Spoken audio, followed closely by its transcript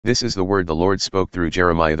This is the word the Lord spoke through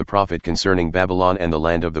Jeremiah the prophet concerning Babylon and the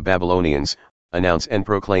land of the Babylonians. Announce and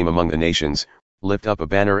proclaim among the nations, lift up a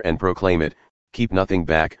banner and proclaim it, keep nothing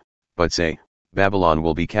back, but say, Babylon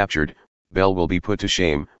will be captured, Bel will be put to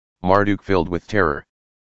shame, Marduk filled with terror.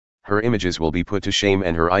 Her images will be put to shame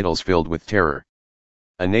and her idols filled with terror.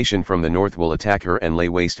 A nation from the north will attack her and lay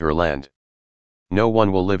waste her land. No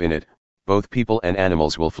one will live in it, both people and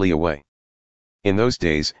animals will flee away. In those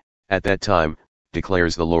days, at that time,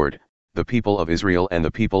 declares the Lord, the people of Israel and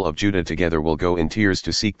the people of Judah together will go in tears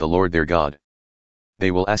to seek the Lord their God.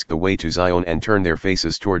 They will ask the way to Zion and turn their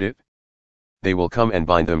faces toward it. They will come and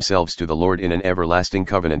bind themselves to the Lord in an everlasting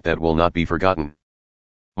covenant that will not be forgotten.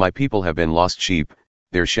 My people have been lost sheep,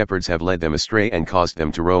 their shepherds have led them astray and caused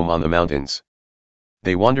them to roam on the mountains.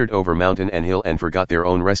 They wandered over mountain and hill and forgot their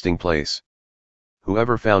own resting place.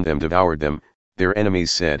 Whoever found them devoured them, their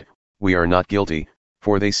enemies said, we are not guilty,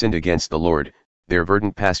 for they sinned against the Lord, their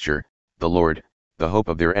verdant pasture, the Lord, the hope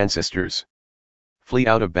of their ancestors. Flee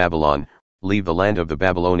out of Babylon, leave the land of the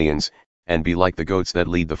Babylonians, and be like the goats that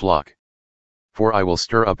lead the flock. For I will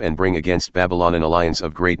stir up and bring against Babylon an alliance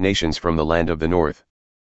of great nations from the land of the north.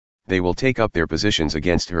 They will take up their positions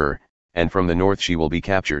against her, and from the north she will be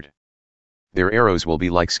captured. Their arrows will be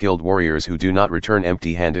like skilled warriors who do not return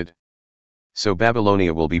empty-handed. So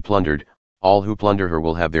Babylonia will be plundered, all who plunder her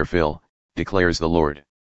will have their fill, declares the Lord.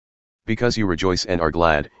 Because you rejoice and are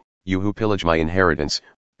glad, you who pillage my inheritance,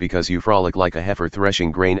 because you frolic like a heifer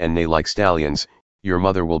threshing grain and neigh like stallions, your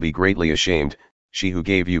mother will be greatly ashamed, she who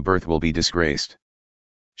gave you birth will be disgraced.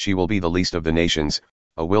 She will be the least of the nations,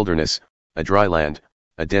 a wilderness, a dry land,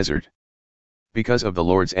 a desert. Because of the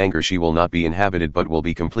Lord's anger she will not be inhabited but will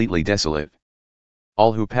be completely desolate.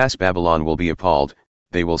 All who pass Babylon will be appalled,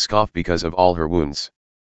 they will scoff because of all her wounds.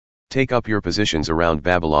 Take up your positions around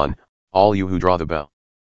Babylon, all you who draw the bow.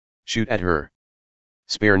 Shoot at her.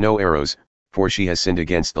 Spare no arrows, for she has sinned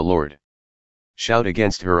against the Lord. Shout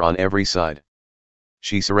against her on every side.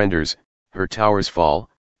 She surrenders, her towers fall,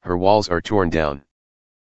 her walls are torn down.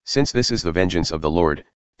 Since this is the vengeance of the Lord,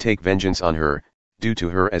 take vengeance on her, do to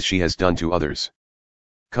her as she has done to others.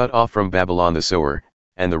 Cut off from Babylon the sower,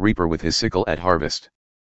 and the reaper with his sickle at harvest.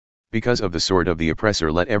 Because of the sword of the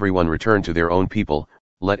oppressor let everyone return to their own people,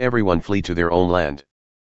 let everyone flee to their own land.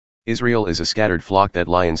 Israel is a scattered flock that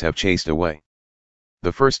lions have chased away.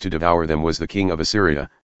 The first to devour them was the king of Assyria,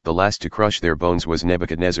 the last to crush their bones was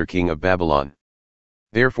Nebuchadnezzar king of Babylon.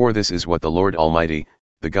 Therefore this is what the Lord Almighty,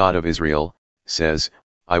 the God of Israel, says,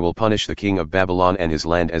 I will punish the king of Babylon and his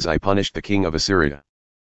land as I punished the king of Assyria.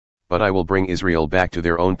 But I will bring Israel back to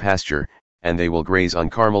their own pasture, and they will graze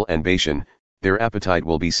on Carmel and Bashan, their appetite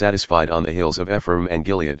will be satisfied on the hills of Ephraim and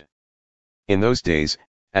Gilead. In those days,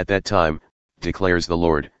 at that time, declares the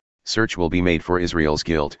Lord, search will be made for Israel's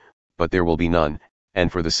guilt, but there will be none,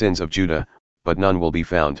 and for the sins of Judah, but none will be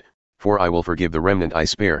found, for I will forgive the remnant I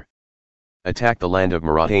spare. Attack the land of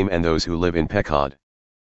Merathaim and those who live in Pekod.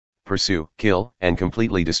 Pursue, kill, and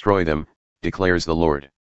completely destroy them, declares the Lord.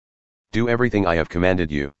 Do everything I have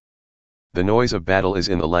commanded you. The noise of battle is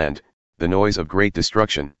in the land, the noise of great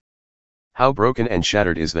destruction. How broken and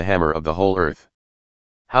shattered is the hammer of the whole earth.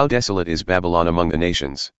 How desolate is Babylon among the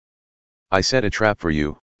nations. I set a trap for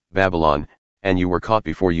you, Babylon, and you were caught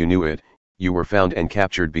before you knew it, you were found and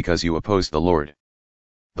captured because you opposed the Lord.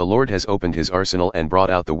 The Lord has opened his arsenal and brought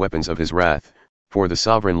out the weapons of his wrath, for the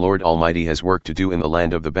sovereign Lord Almighty has work to do in the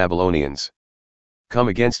land of the Babylonians. Come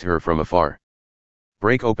against her from afar.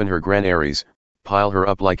 Break open her granaries, pile her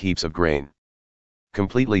up like heaps of grain.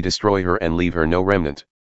 Completely destroy her and leave her no remnant.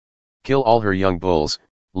 Kill all her young bulls,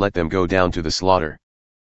 let them go down to the slaughter.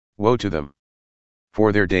 Woe to them!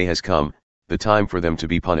 For their day has come, the time for them to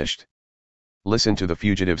be punished. Listen to the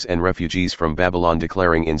fugitives and refugees from Babylon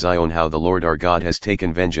declaring in Zion how the Lord our God has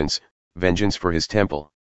taken vengeance, vengeance for his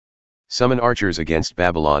temple. Summon archers against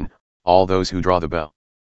Babylon, all those who draw the bow.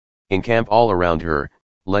 Encamp all around her,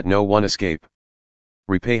 let no one escape.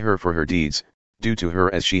 Repay her for her deeds, do to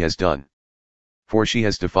her as she has done. For she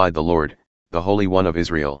has defied the Lord, the Holy One of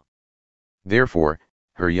Israel. Therefore,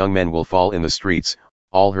 her young men will fall in the streets,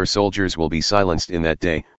 all her soldiers will be silenced in that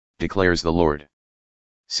day, declares the Lord.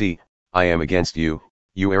 See, I am against you,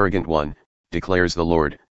 you arrogant one, declares the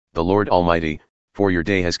Lord Almighty, for your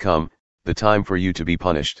day has come, the time for you to be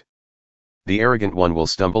punished. The arrogant one will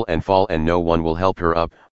stumble and fall and no one will help her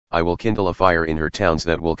up, I will kindle a fire in her towns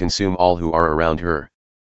that will consume all who are around her.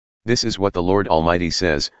 This is what the Lord Almighty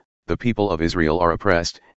says, the people of Israel are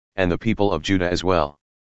oppressed, and the people of Judah as well.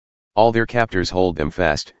 All their captors hold them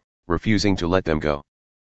fast, refusing to let them go.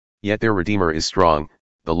 Yet their Redeemer is strong,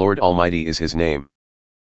 the Lord Almighty is his name.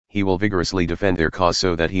 He will vigorously defend their cause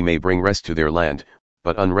so that he may bring rest to their land,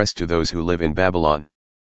 but unrest to those who live in Babylon.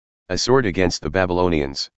 A sword against the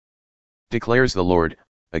Babylonians, declares the Lord,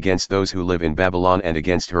 against those who live in Babylon and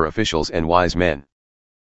against her officials and wise men.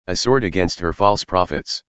 A sword against her false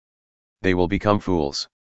prophets. They will become fools.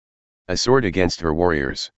 A sword against her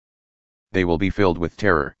warriors. They will be filled with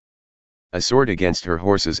terror. A sword against her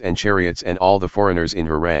horses and chariots and all the foreigners in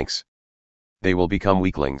her ranks. They will become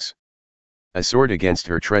weaklings. A sword against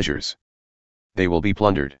her treasures. They will be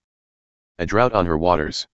plundered. A drought on her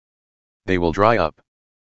waters. They will dry up.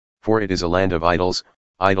 For it is a land of idols,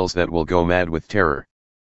 idols that will go mad with terror.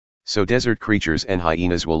 So desert creatures and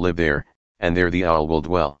hyenas will live there, and there the owl will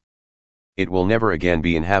dwell. It will never again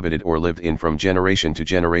be inhabited or lived in from generation to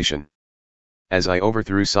generation. As I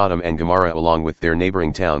overthrew Sodom and Gomorrah along with their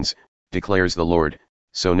neighboring towns, declares the Lord,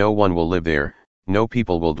 so no one will live there, no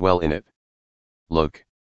people will dwell in it. Look!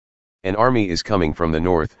 An army is coming from the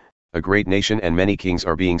north, a great nation and many kings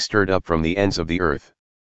are being stirred up from the ends of the earth.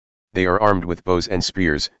 They are armed with bows and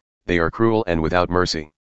spears, they are cruel and without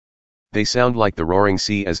mercy. They sound like the roaring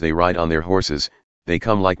sea as they ride on their horses, they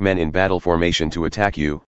come like men in battle formation to attack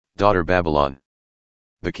you, daughter Babylon.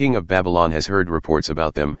 The king of Babylon has heard reports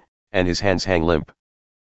about them, and his hands hang limp.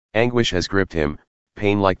 Anguish has gripped him,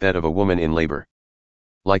 pain like that of a woman in labor.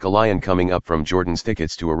 Like a lion coming up from Jordan's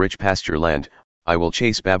thickets to a rich pasture land, I will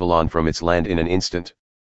chase Babylon from its land in an instant.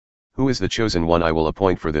 Who is the chosen one I will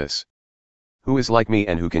appoint for this? Who is like me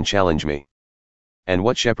and who can challenge me? And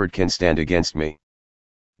what shepherd can stand against me?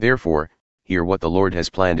 Therefore, hear what the Lord has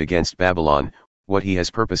planned against Babylon, what he has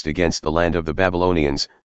purposed against the land of the Babylonians.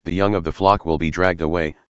 The young of the flock will be dragged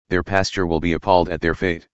away, their pasture will be appalled at their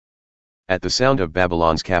fate. At the sound of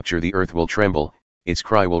Babylon's capture the earth will tremble, its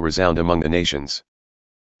cry will resound among the nations.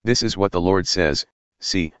 This is what the Lord says,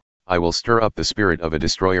 see, I will stir up the spirit of a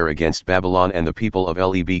destroyer against Babylon and the people of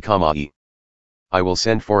Leb. I will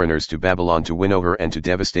send foreigners to Babylon to winnow her and to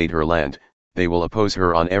devastate her land, they will oppose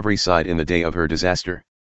her on every side in the day of her disaster.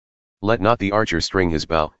 Let not the archer string his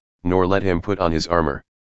bow, nor let him put on his armor.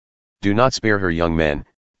 Do not spare her young men,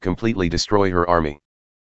 completely destroy her army.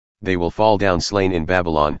 They will fall down slain in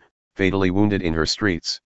Babylon, fatally wounded in her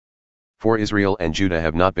streets. For Israel and Judah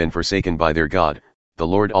have not been forsaken by their God, the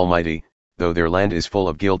Lord Almighty, though their land is full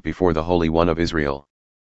of guilt before the Holy One of Israel.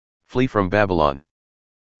 Flee from Babylon.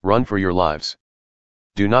 Run for your lives.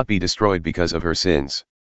 Do not be destroyed because of her sins.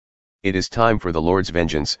 It is time for the Lord's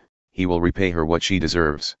vengeance, he will repay her what she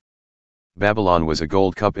deserves. Babylon was a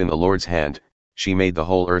gold cup in the Lord's hand, she made the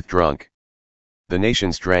whole earth drunk. The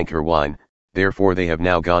nations drank her wine, therefore they have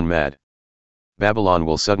now gone mad. Babylon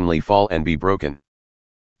will suddenly fall and be broken.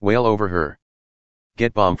 Wail over her.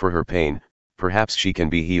 Get balm for her pain, perhaps she can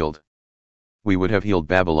be healed. We would have healed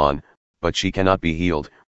Babylon, but she cannot be healed,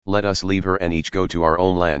 let us leave her and each go to our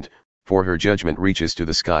own land, for her judgment reaches to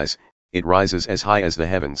the skies, it rises as high as the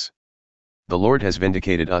heavens. The Lord has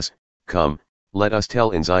vindicated us, come, let us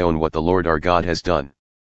tell in Zion what the Lord our God has done.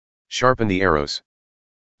 Sharpen the arrows.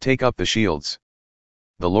 Take up the shields.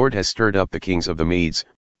 The Lord has stirred up the kings of the Medes,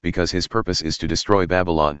 because his purpose is to destroy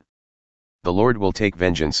Babylon. The Lord will take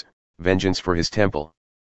vengeance, vengeance for his temple.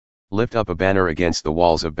 Lift up a banner against the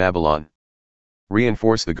walls of Babylon.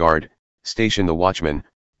 Reinforce the guard, station the watchman,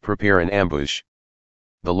 prepare an ambush.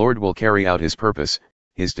 The Lord will carry out his purpose,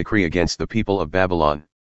 his decree against the people of Babylon.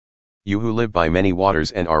 You who live by many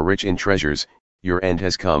waters and are rich in treasures, your end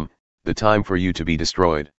has come, the time for you to be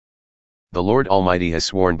destroyed. The Lord Almighty has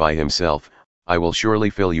sworn by himself, I will surely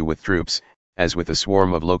fill you with troops, as with a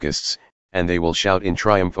swarm of locusts, and they will shout in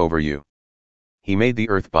triumph over you. He made the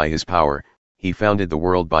earth by his power, he founded the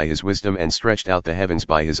world by his wisdom and stretched out the heavens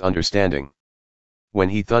by his understanding. When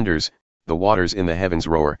he thunders, the waters in the heavens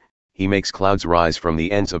roar, he makes clouds rise from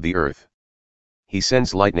the ends of the earth. He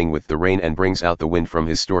sends lightning with the rain and brings out the wind from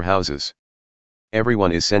his storehouses.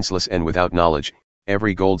 Everyone is senseless and without knowledge,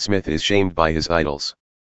 every goldsmith is shamed by his idols.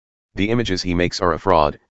 The images he makes are a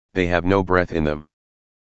fraud, they have no breath in them.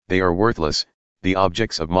 They are worthless, the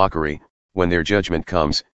objects of mockery, when their judgment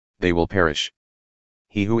comes, they will perish.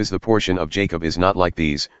 He who is the portion of Jacob is not like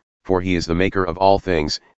these, for he is the maker of all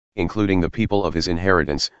things, including the people of his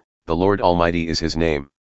inheritance, the Lord Almighty is his name.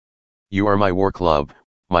 You are my war club,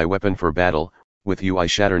 my weapon for battle, with you I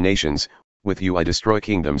shatter nations, with you I destroy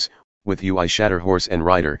kingdoms, with you I shatter horse and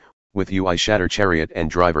rider, with you I shatter chariot and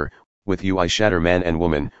driver, with you I shatter man and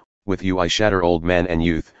woman, with you I shatter old man and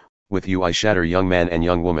youth, with you I shatter young man and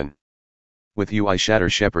young woman. With you I shatter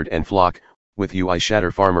shepherd and flock, with you I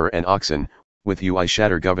shatter farmer and oxen, with you I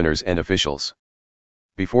shatter governors and officials.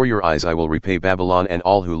 Before your eyes I will repay Babylon and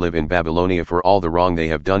all who live in Babylonia for all the wrong they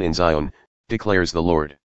have done in Zion, declares the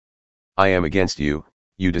Lord. I am against you,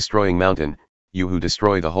 you destroying mountain, you who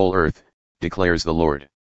destroy the whole earth, declares the Lord.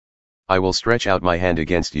 I will stretch out my hand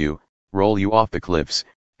against you, roll you off the cliffs,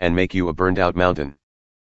 and make you a burned-out mountain.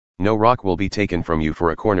 No rock will be taken from you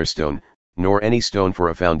for a cornerstone, nor any stone for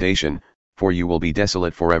a foundation, for you will be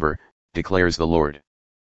desolate forever, declares the Lord.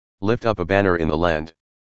 Lift up a banner in the land.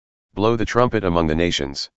 Blow the trumpet among the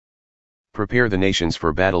nations. Prepare the nations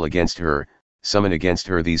for battle against her, summon against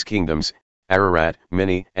her these kingdoms, Ararat,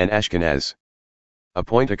 Mini, and Ashkenaz.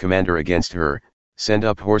 Appoint a commander against her, send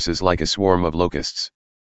up horses like a swarm of locusts.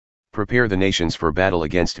 Prepare the nations for battle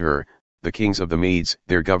against her, the kings of the Medes,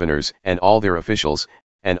 their governors, and all their officials,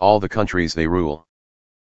 and all the countries they rule.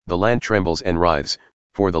 The land trembles and writhes,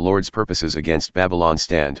 for the Lord's purposes against Babylon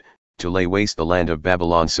stand, to lay waste the land of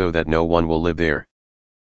Babylon so that no one will live there.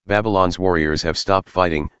 Babylon's warriors have stopped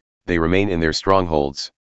fighting, they remain in their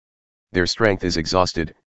strongholds. Their strength is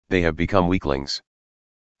exhausted, they have become weaklings.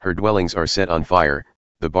 Her dwellings are set on fire,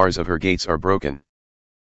 the bars of her gates are broken.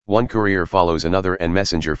 One courier follows another and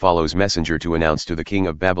messenger follows messenger to announce to the king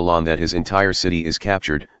of Babylon that his entire city is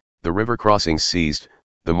captured, the river crossings seized,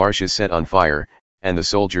 the marshes set on fire, and the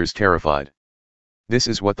soldiers terrified. This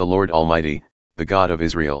is what the Lord Almighty, the God of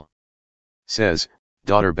Israel, says: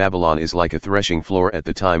 Daughter Babylon is like a threshing floor at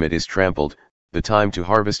the time it is trampled, the time to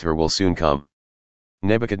harvest her will soon come.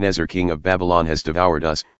 Nebuchadnezzar king of Babylon has devoured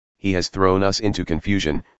us, he has thrown us into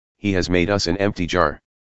confusion, he has made us an empty jar.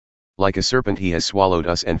 Like a serpent he has swallowed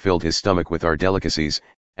us and filled his stomach with our delicacies,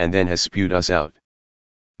 and then has spewed us out.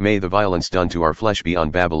 May the violence done to our flesh be on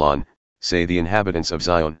Babylon, say the inhabitants of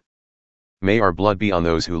Zion. May our blood be on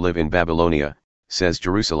those who live in Babylonia, says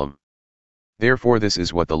Jerusalem. Therefore this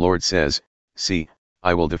is what the Lord says: See,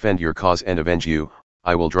 I will defend your cause and avenge you,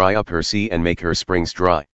 I will dry up her sea and make her springs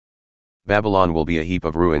dry. Babylon will be a heap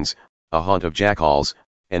of ruins, a haunt of jackals,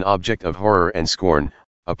 an object of horror and scorn,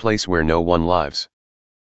 a place where no one lives.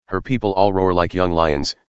 Her people all roar like young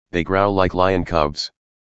lions, they growl like lion cubs.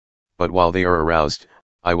 But while they are aroused,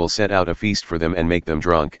 I will set out a feast for them and make them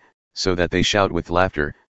drunk, so that they shout with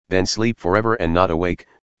laughter, then sleep forever and not awake,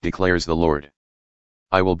 declares the Lord.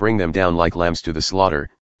 I will bring them down like lambs to the slaughter,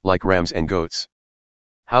 like rams and goats.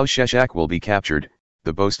 How Sheshach will be captured,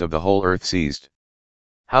 the boast of the whole earth seized.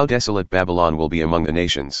 How desolate Babylon will be among the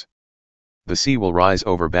nations. The sea will rise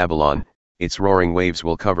over Babylon, its roaring waves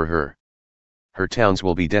will cover her. Her towns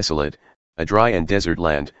will be desolate, a dry and desert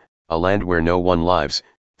land, a land where no one lives,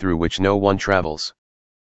 through which no one travels.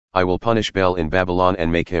 I will punish Bel in Babylon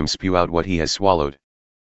and make him spew out what he has swallowed.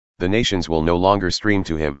 The nations will no longer stream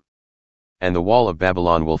to him. And the wall of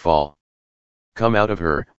Babylon will fall. Come out of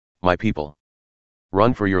her, my people.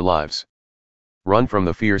 Run for your lives. Run from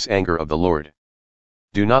the fierce anger of the Lord.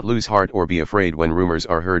 Do not lose heart or be afraid when rumors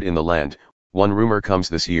are heard in the land. One rumor comes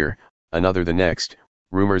this year, another the next,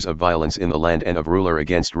 rumors of violence in the land and of ruler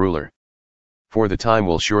against ruler. For the time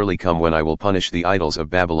will surely come when I will punish the idols of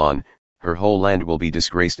Babylon, her whole land will be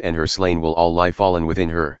disgraced and her slain will all lie fallen within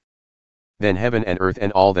her. Then heaven and earth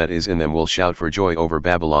and all that is in them will shout for joy over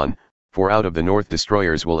Babylon, for out of the north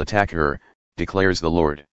destroyers will attack her, declares the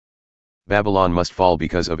Lord. Babylon must fall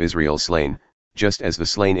because of Israel's slain, just as the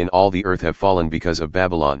slain in all the earth have fallen because of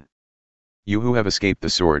Babylon. You who have escaped the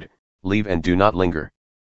sword, leave and do not linger.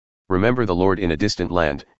 Remember the Lord in a distant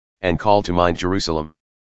land, and call to mind Jerusalem.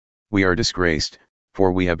 We are disgraced,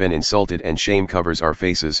 for we have been insulted and shame covers our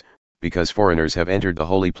faces, because foreigners have entered the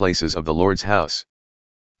holy places of the Lord's house.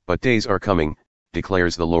 But days are coming,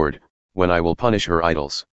 declares the Lord, when I will punish her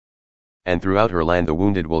idols. And throughout her land the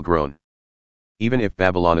wounded will groan. Even if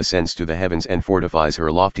Babylon ascends to the heavens and fortifies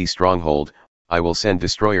her lofty stronghold, I will send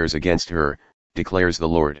destroyers against her, declares the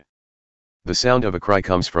Lord. The sound of a cry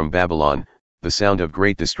comes from Babylon, the sound of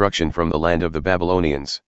great destruction from the land of the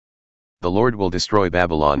Babylonians. The Lord will destroy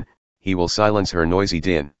Babylon, he will silence her noisy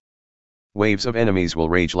din. Waves of enemies will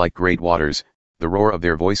rage like great waters, the roar of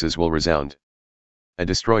their voices will resound. A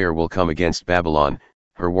destroyer will come against Babylon,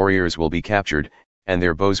 her warriors will be captured, and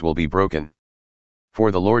their bows will be broken.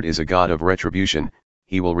 For the Lord is a God of retribution,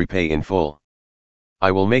 he will repay in full.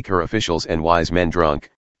 I will make her officials and wise men drunk,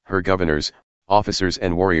 her governors, officers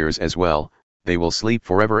and warriors as well, they will sleep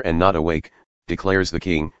forever and not awake, declares the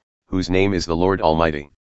King, whose name is the Lord Almighty.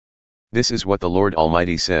 This is what the Lord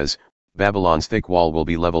Almighty says: Babylon's thick wall will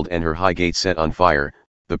be leveled and her high gate set on fire,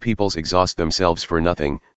 the peoples exhaust themselves for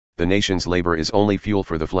nothing, the nation's labor is only fuel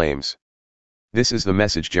for the flames. This is the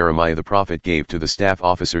message Jeremiah the prophet gave to the staff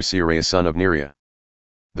officer Seraiah son of Neriah,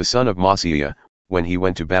 the son of Maaseiah, when he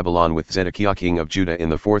went to Babylon with Zedekiah king of Judah in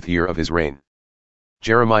the 4th year of his reign.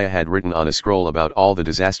 Jeremiah had written on a scroll about all the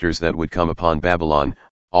disasters that would come upon Babylon,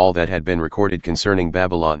 all that had been recorded concerning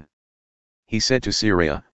Babylon. He said to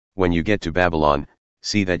Seraiah, when you get to Babylon,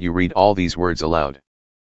 see that you read all these words aloud.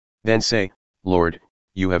 Then say, Lord,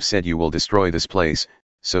 you have said you will destroy this place,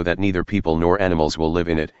 so that neither people nor animals will live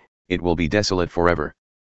in it, it will be desolate forever.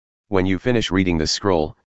 When you finish reading this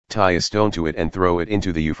scroll, tie a stone to it and throw it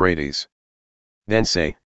into the Euphrates. Then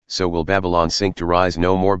say, so will Babylon sink to rise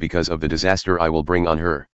no more because of the disaster I will bring on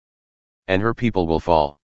her. And her people will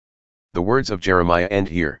fall. The words of Jeremiah end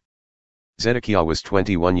here. Zedekiah was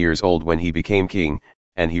 21 years old when he became king,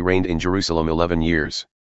 and he reigned in Jerusalem 11 years.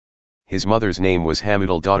 His mother's name was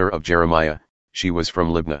Hamutal, daughter of Jeremiah, she was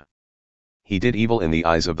from Libnah. He did evil in the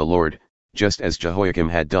eyes of the Lord, just as Jehoiakim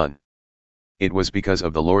had done. It was because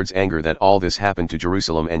of the Lord's anger that all this happened to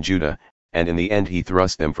Jerusalem and Judah, and in the end he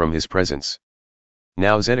thrust them from his presence.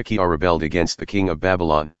 Now Zedekiah rebelled against the king of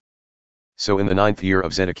Babylon. So in the 9th year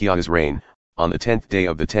of Zedekiah's reign, on the 10th day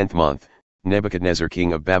of the 10th month, Nebuchadnezzar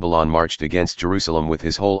king of Babylon marched against Jerusalem with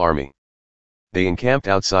his whole army. They encamped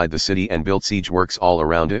outside the city and built siege works all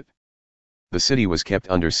around it. The city was kept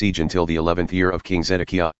under siege until the 11th year of King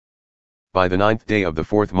Zedekiah. By the 9th day of the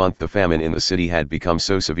 4th month the famine in the city had become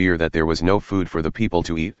so severe that there was no food for the people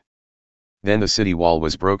to eat. Then the city wall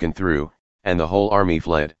was broken through, and the whole army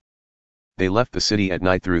fled. They left the city at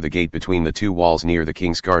night through the gate between the two walls near the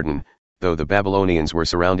king's garden, though the Babylonians were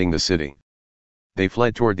surrounding the city. They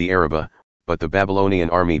fled toward the Arabah, but the Babylonian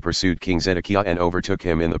army pursued King Zedekiah and overtook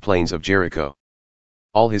him in the plains of Jericho.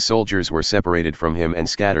 All his soldiers were separated from him and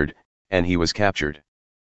scattered, and he was captured.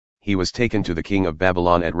 He was taken to the king of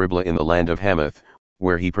Babylon at Riblah in the land of Hamath,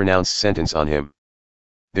 where he pronounced sentence on him.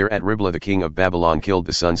 There at Riblah the king of Babylon killed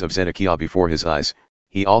the sons of Zedekiah before his eyes,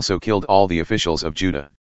 he also killed all the officials of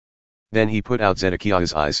Judah. Then he put out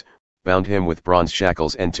Zedekiah's eyes, bound him with bronze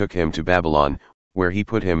shackles and took him to Babylon, where he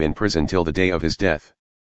put him in prison till the day of his death.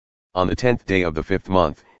 On the 10th day of the 5th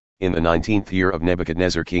month, in the 19th year of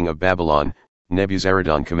Nebuchadnezzar king of Babylon,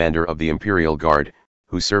 Nebuzaradan commander of the imperial guard,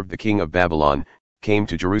 who served the king of Babylon, came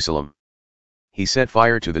to Jerusalem. He set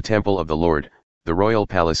fire to the temple of the Lord, the royal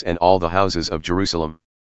palace and all the houses of Jerusalem.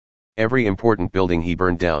 Every important building he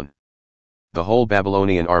burned down. The whole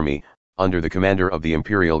Babylonian army, under the commander of the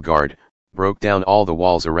imperial guard, broke down all the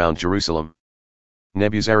walls around Jerusalem.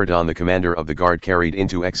 Nebuzaradan the commander of the guard carried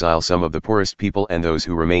into exile some of the poorest people and those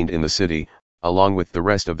who remained in the city, along with the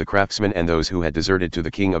rest of the craftsmen and those who had deserted to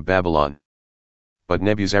the king of Babylon. But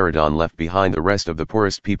Nebuzaradan left behind the rest of the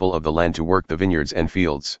poorest people of the land to work the vineyards and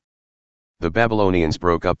fields. The Babylonians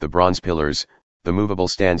broke up the bronze pillars, the movable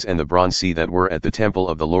stands and the bronze sea that were at the temple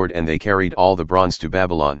of the Lord, and they carried all the bronze to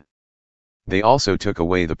Babylon. They also took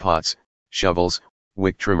away the pots, shovels,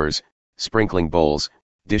 wick trimmers, sprinkling bowls,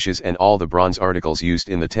 dishes and all the bronze articles used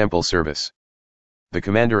in the temple service. The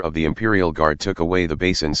commander of the imperial guard took away the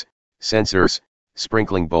basins, censers,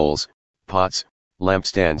 sprinkling bowls, pots,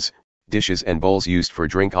 lampstands, dishes and bowls used for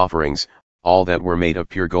drink offerings, all that were made of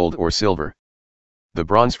pure gold or silver. The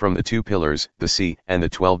bronze from the 2 pillars, the sea and the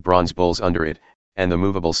 12 bronze bowls under it, and the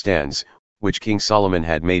movable stands, which King Solomon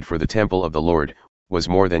had made for the temple of the Lord, was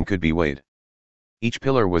more than could be weighed. Each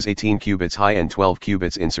pillar was 18 cubits high and 12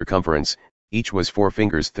 cubits in circumference, each was 4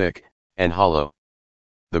 fingers thick, and hollow.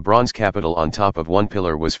 The bronze capital on top of one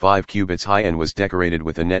pillar was 5 cubits high and was decorated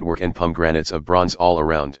with a network and pomegranates of bronze all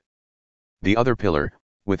around. The other pillar,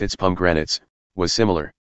 with its pomegranates, was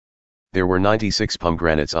similar. There were 96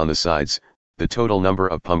 pomegranates on the sides, the total number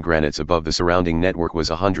of pomegranates above the surrounding network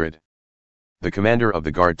was 100. The commander of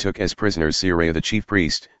the guard took as prisoners Seraiah the chief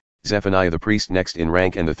priest, Zephaniah the priest next in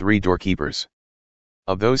rank and the 3 doorkeepers.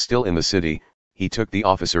 Of those still in the city, he took the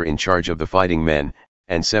officer in charge of the fighting men,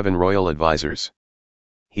 and 7 royal advisers.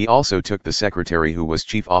 He also took the secretary who was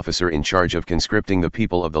chief officer in charge of conscripting the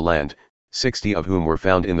people of the land, 60 of whom were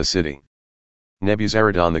found in the city.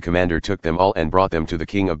 Nebuzaradan the commander took them all and brought them to the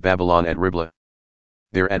king of Babylon at Riblah.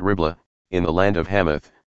 There at Riblah, in the land of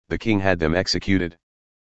Hamath, the king had them executed.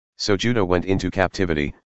 So Judah went into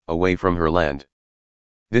captivity, away from her land.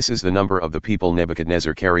 This is the number of the people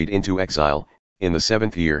Nebuchadnezzar carried into exile, in the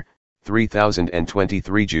 7th year,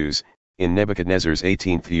 3,023 Jews, in Nebuchadnezzar's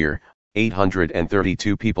 18th year,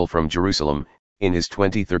 832 people from Jerusalem, in his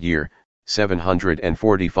 23rd year,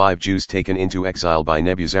 745 Jews taken into exile by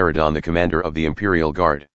Nebuzaradan the commander of the imperial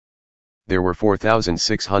guard. There were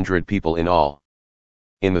 4,600 people in all.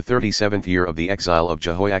 In the 37th year of the exile of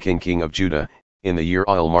Jehoiakim king of Judah, in the year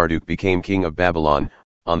Marduk became king of Babylon,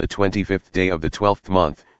 on the 25th day of the 12th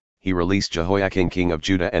month, he released Jehoiakim king of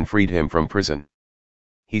Judah and freed him from prison.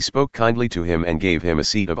 He spoke kindly to him and gave him a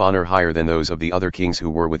seat of honor higher than those of the other kings who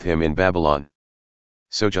were with him in Babylon.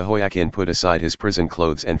 So Jehoiakim put aside his prison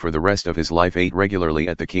clothes and for the rest of his life ate regularly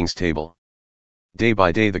at the king's table. Day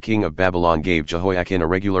by day the king of Babylon gave Jehoiakim a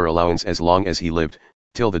regular allowance as long as he lived,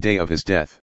 till the day of his death.